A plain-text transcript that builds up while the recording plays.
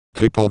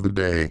tip of the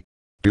day.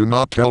 Do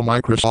not tell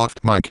Microsoft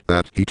Mike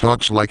that he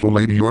talks like a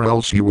lady or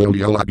else he will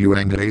yell at you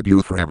and hate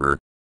you forever.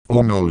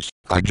 Oh noes,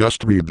 I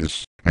just read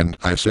this, and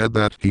I said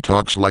that he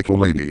talks like a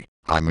lady.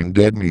 I'm in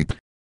dead meat.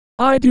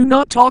 I do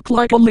not talk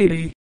like a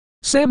lady.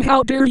 Sam,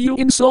 how dare you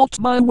insult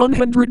my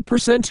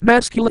 100%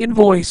 masculine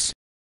voice?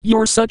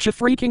 You're such a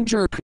freaking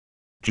jerk.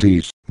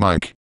 Jeez,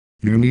 Mike.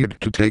 You need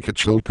to take a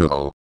chill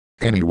pill.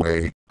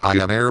 Anyway, I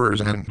have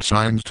errors and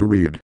signs to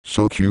read,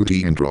 so cue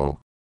the intro.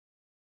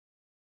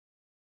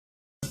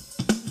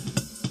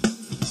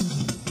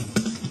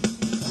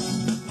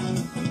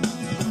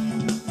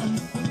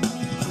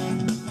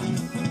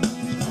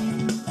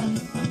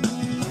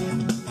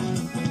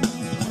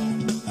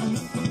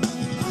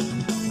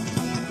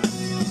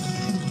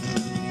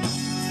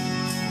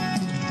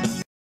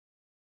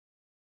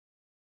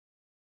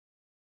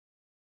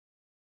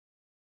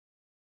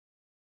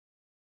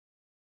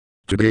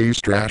 Today's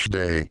trash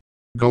day.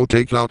 Go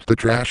take out the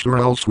trash or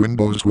else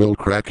Windows will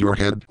crack your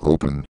head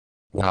open.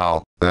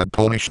 Wow, that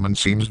punishment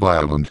seems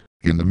violent.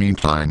 In the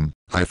meantime,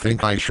 I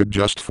think I should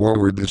just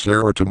forward this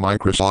error to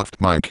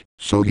Microsoft Mike,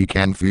 so he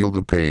can feel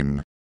the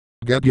pain.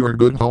 Get your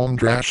good home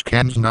trash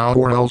cans now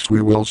or else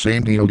we will say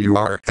Neil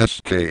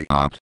URSK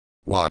out.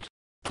 What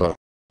the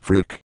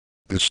frick?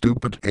 This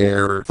stupid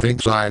error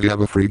thinks I have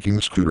a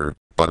freaking scooter,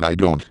 but I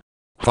don't.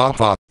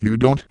 Haha, you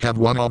don't have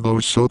one of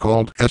those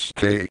so-called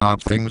SK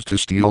out things to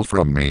steal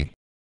from me.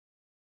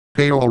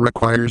 Paywall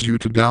requires you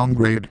to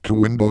downgrade to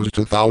Windows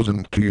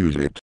 2000 to use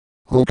it.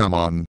 Oh come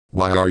on,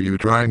 why are you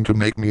trying to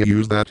make me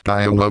use that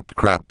dial-up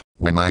crap,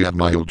 when I have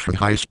my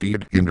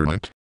ultra-high-speed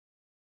internet?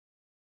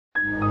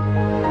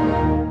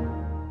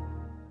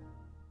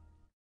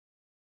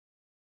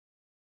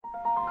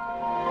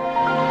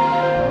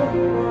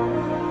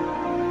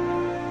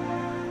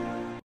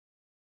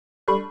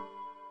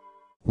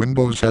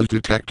 Windows has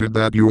detected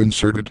that you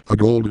inserted a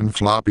golden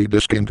floppy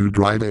disk into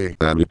drive A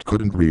that it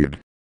couldn't read.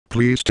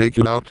 Please take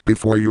it out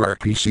before your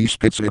PC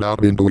spits it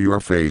out into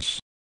your face.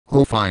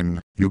 Oh fine,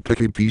 you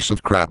picky piece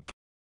of crap.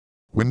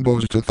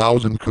 Windows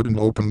 2000 couldn't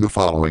open the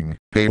following.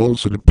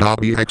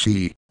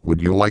 paylsd.exe.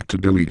 Would you like to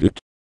delete it?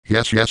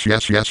 Yes yes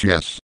yes yes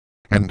yes.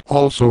 And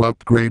also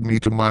upgrade me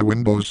to my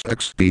Windows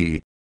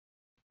XP.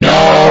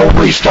 No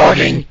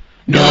restarting!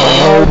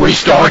 No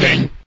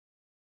restarting!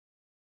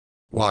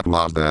 What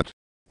was that?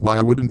 Why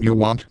wouldn't you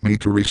want me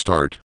to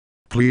restart?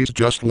 Please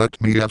just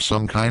let me have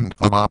some kind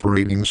of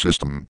operating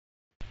system.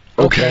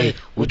 Okay,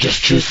 we'll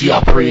just choose the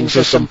operating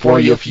system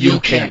for you if you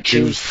can't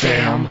choose,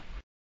 Sam.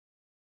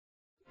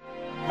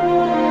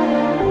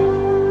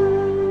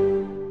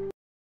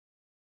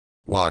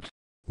 What?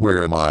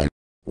 Where am I?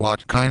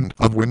 What kind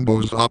of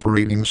Windows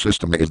operating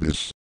system is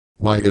this?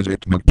 Why is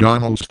it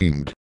McDonald's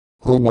themed?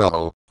 Oh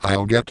well,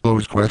 I'll get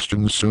those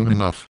questions soon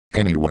enough.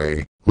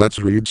 Anyway, let's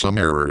read some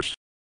errors.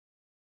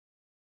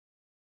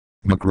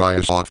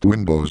 Microsoft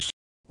Windows.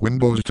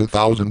 Windows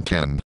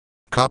 2010.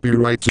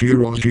 Copyright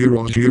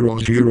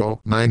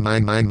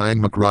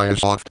 00009999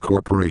 Microsoft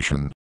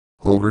Corporation.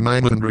 Over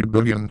 900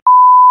 billion.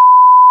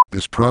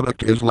 This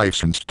product is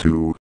licensed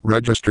to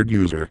registered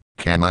user.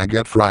 Can I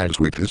get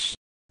fries with this?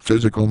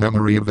 Physical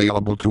memory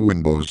available to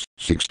Windows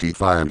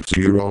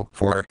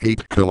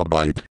 65048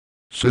 kilobyte.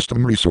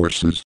 System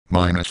resources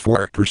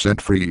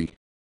 -4% free.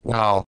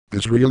 Wow,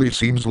 this really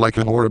seems like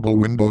a horrible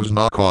Windows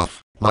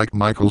knockoff, like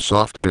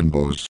Microsoft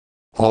Windows.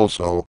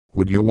 Also,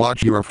 would you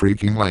watch your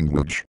freaking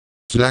language?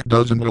 Zach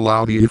doesn't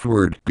allow the F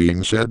word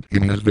being said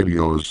in his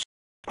videos.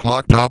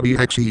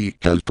 Clock.exe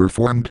has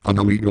performed an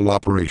illegal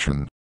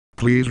operation.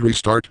 Please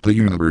restart the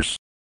universe.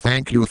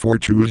 Thank you for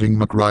choosing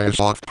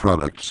Microsoft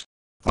products.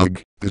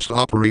 Ugh, this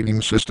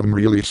operating system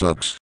really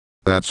sucks.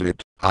 That's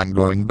it, I'm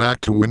going back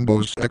to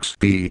Windows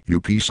XP, you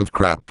piece of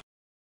crap.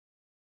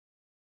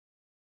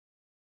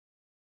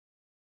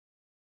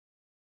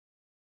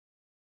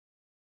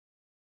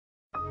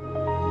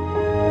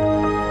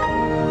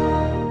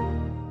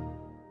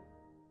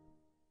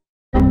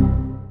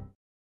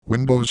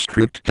 Windows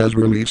Script has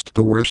released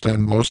the worst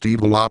and most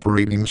evil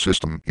operating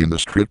system in the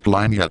script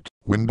line yet,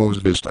 Windows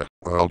Vista,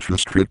 Ultra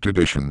Strict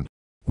Edition.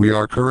 We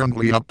are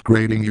currently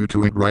upgrading you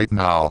to it right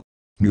now.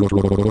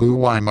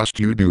 Why must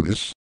you do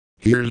this?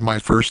 Here's my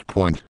first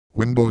point,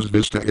 Windows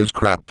Vista is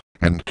crap,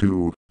 and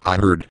 2, I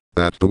heard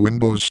that the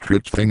Windows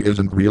Script thing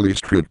isn't really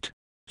strict.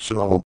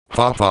 So,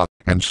 haha,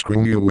 and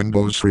screw you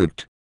Windows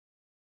Script.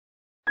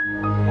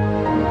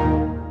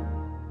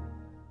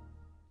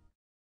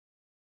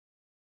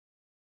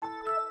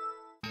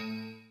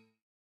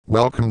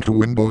 Welcome to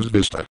Windows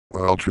Vista,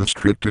 Ultra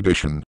Strict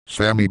Edition,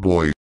 Sammy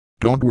boy.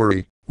 Don't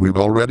worry, we've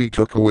already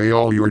took away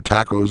all your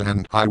tacos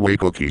and highway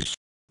cookies.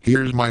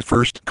 Here's my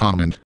first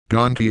comment,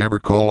 don't you ever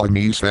call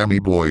me Sammy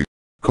boy.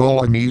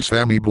 Call me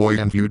Sammy boy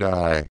and you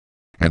die.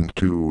 And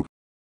 2.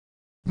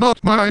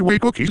 Not my highway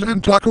cookies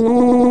and tacos!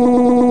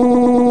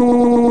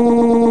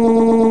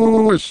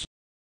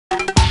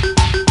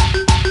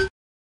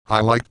 I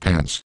like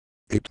pants.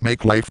 It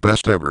make life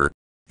best ever.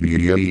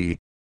 Yee.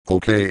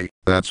 Okay,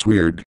 that's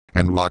weird,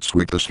 and what's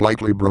with the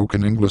slightly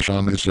broken English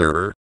on this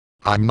error?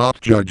 I'm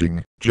not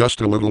judging,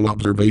 just a little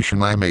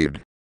observation I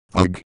made.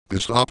 Ugh,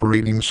 this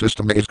operating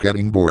system is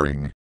getting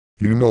boring.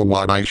 You know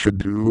what I should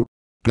do?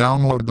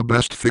 Download the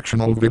best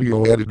fictional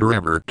video editor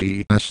ever,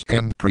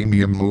 TSN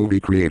Premium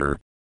Movie Creator.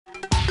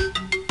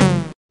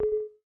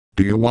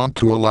 Do you want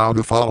to allow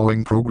the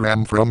following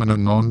program from an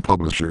unknown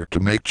publisher to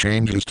make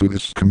changes to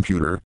this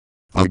computer?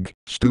 Ugh,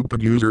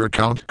 stupid user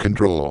account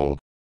control.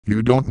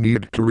 You don't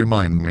need to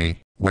remind me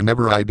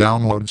whenever I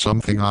download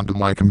something onto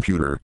my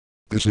computer.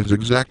 This is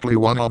exactly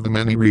one of the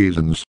many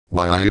reasons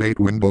why I hate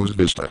Windows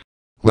Vista.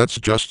 Let's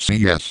just see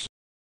yes.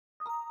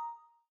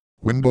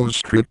 Windows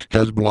Script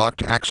has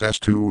blocked access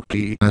to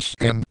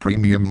TSN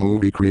Premium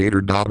Movie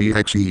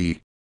Creator.exe.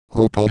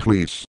 Oh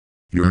please.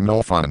 You're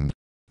no fun.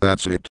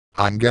 That's it,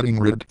 I'm getting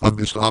rid of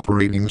this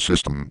operating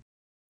system.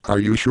 Are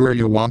you sure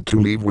you want to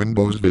leave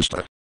Windows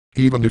Vista?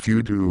 Even if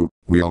you do,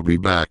 we'll be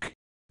back.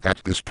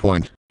 At this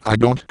point, I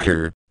don't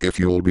care if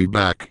you'll be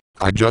back,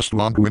 I just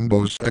want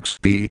Windows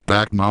XP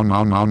back now.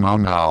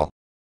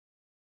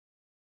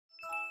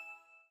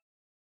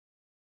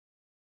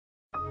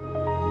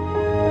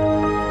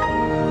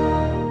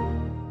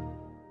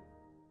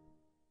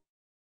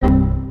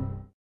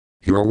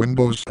 Your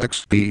Windows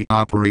XP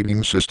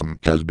operating system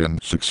has been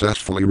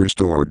successfully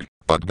restored,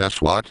 but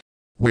guess what?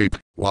 Wait,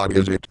 what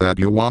is it that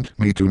you want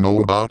me to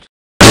know about?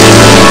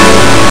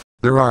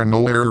 There are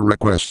no error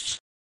requests.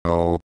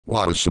 Oh,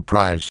 what a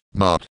surprise,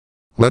 not.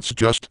 Let's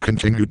just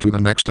continue to the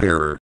next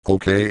error,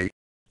 okay?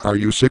 Are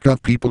you sick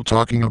of people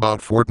talking about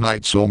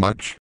Fortnite so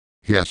much?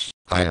 Yes,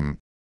 I am.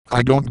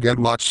 I don't get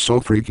what's so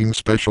freaking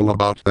special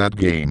about that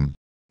game.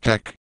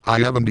 Heck, I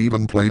haven't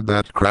even played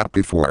that crap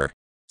before.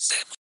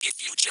 Sam,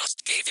 if you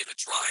just gave it a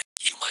try,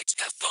 you might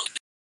have fun.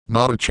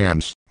 Not a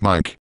chance,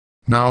 Mike.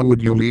 Now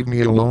would you leave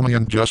me alone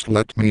and just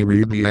let me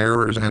read the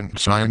errors and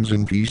signs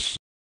in peace?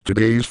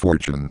 Today's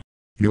fortune.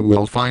 You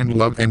will find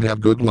love and have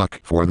good luck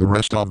for the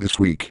rest of this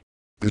week.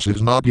 This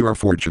is not your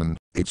fortune,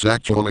 it's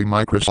actually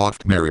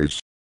Microsoft Mary's.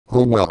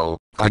 Oh well,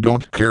 I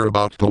don't care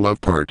about the love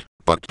part,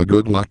 but the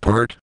good luck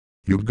part?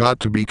 You've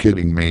got to be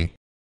kidding me.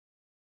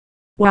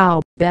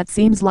 Wow, that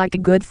seems like a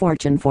good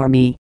fortune for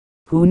me.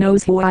 Who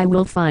knows who I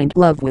will find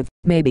love with?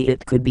 Maybe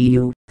it could be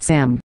you,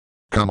 Sam.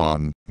 Come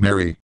on,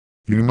 Mary.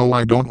 You know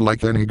I don't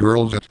like any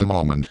girls at the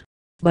moment.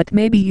 But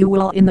maybe you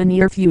will in the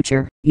near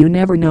future, you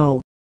never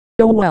know.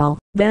 Oh well,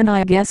 then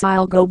I guess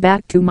I'll go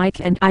back to Mike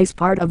and I's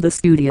part of the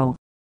studio.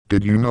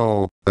 Did you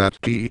know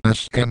that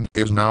TSN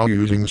is now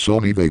using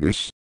Sony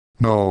Vegas?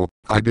 No,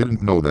 I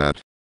didn't know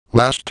that.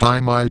 Last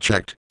time I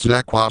checked,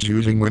 Zach was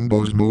using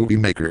Windows Movie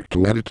Maker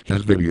to edit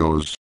his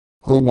videos.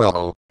 Oh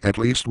well, at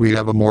least we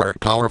have a more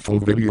powerful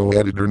video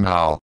editor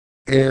now.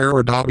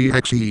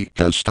 Error.exe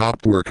has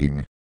stopped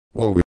working.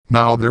 Whoa,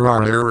 now there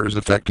are errors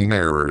affecting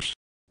errors.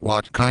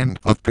 What kind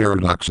of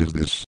paradox is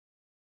this?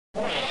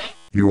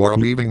 You are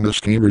leaving the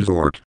ski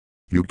resort.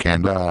 You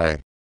can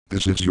die.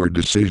 This is your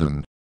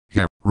decision.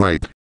 Yeah,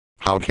 right.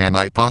 How can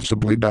I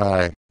possibly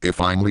die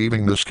if I'm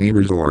leaving the ski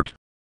resort?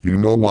 You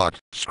know what?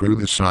 Screw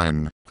this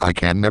sign. I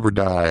can never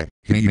die.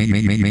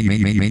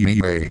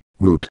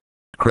 Woot.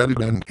 Credit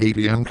and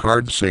ATM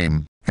cards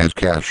same as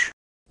cash.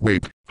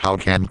 Wait, how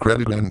can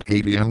credit and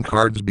ATM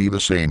cards be the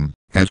same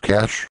as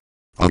cash?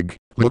 Ugh,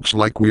 looks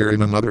like we're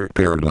in another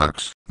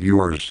paradox.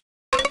 Yours.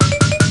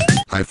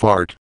 I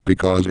fart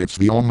because it's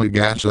the only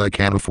gas I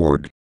can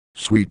afford.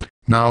 Sweet,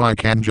 now I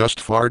can just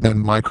fart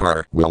and my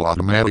car will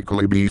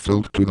automatically be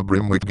filled to the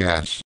brim with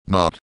gas.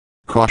 Not.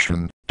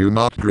 Caution, do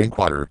not drink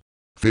water.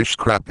 Fish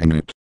crap in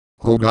it.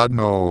 Oh god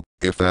no,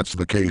 if that's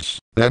the case,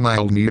 then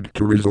I'll need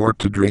to resort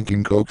to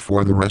drinking Coke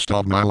for the rest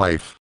of my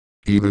life.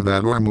 Either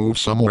that or move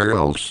somewhere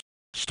else.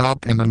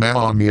 Stop in an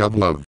army of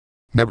love.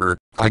 Never,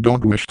 I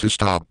don't wish to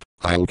stop,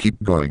 I'll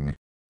keep going.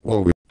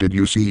 Whoa, did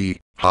you see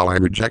how I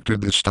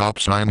rejected this stop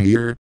sign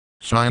here?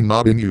 Sign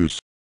not in use.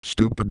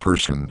 Stupid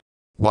person.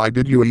 Why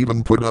did you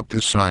even put up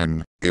this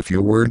sign, if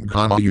you weren't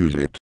gonna use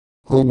it?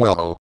 Oh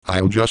well,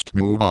 I'll just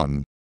move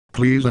on.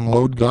 Please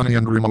unload gun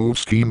and remove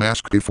ski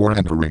mask before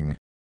entering.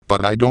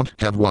 But I don't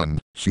have one,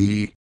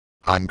 see?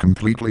 I'm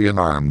completely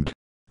unarmed.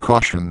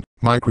 Caution,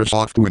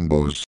 Microsoft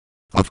Windows.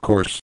 Of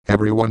course,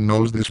 everyone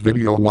knows this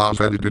video was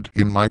edited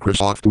in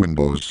Microsoft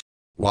Windows.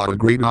 What a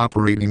great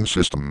operating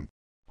system.